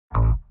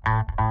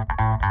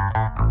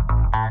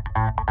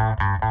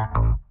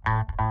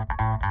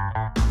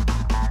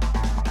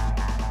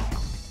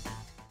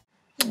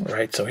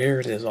Alright, so here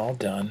it is all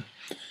done.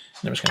 And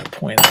I'm just going to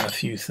point out a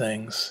few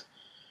things.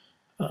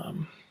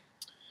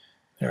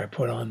 There I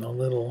put on the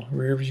little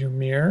rear view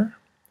mirror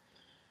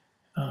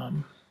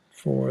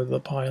for the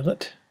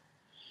pilot.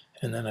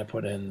 And then I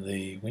put in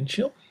the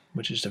windshield,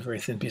 which is a very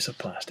thin piece of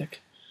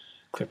plastic,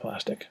 clear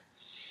plastic.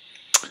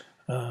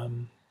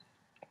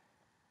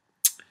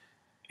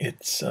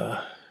 It's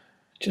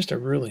just a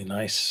really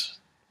nice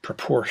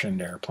proportioned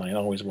airplane.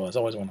 Always was,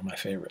 always one of my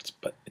favorites.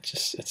 But it's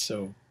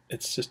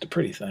just a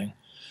pretty thing.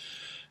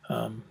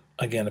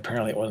 Again,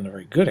 apparently it wasn't a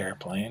very good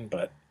airplane,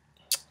 but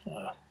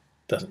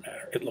doesn't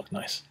matter. It looked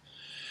nice.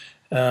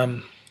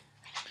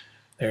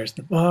 There's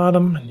the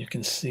bottom, and you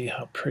can see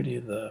how pretty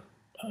the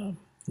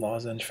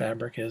lozenge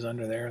fabric is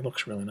under there. It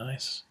looks really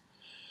nice.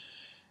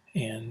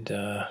 And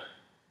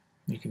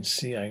you can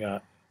see I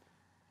got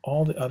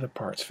all the other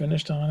parts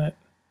finished on it.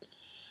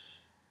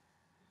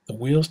 The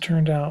wheels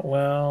turned out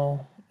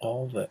well.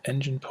 All the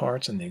engine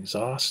parts and the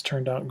exhaust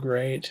turned out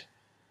great.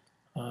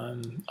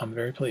 I'm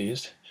very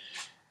pleased.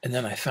 And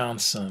then I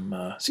found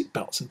some seat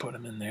belts and put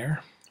them in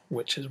there,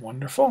 which is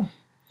wonderful.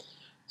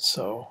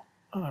 So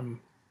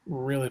I'm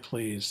really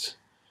pleased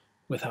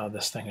with how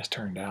this thing has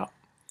turned out.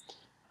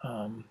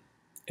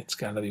 It's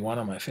got to be one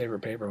of my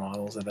favorite paper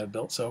models that I've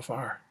built so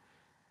far.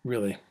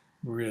 Really,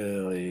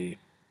 really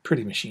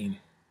pretty machine.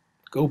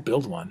 Go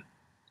build one.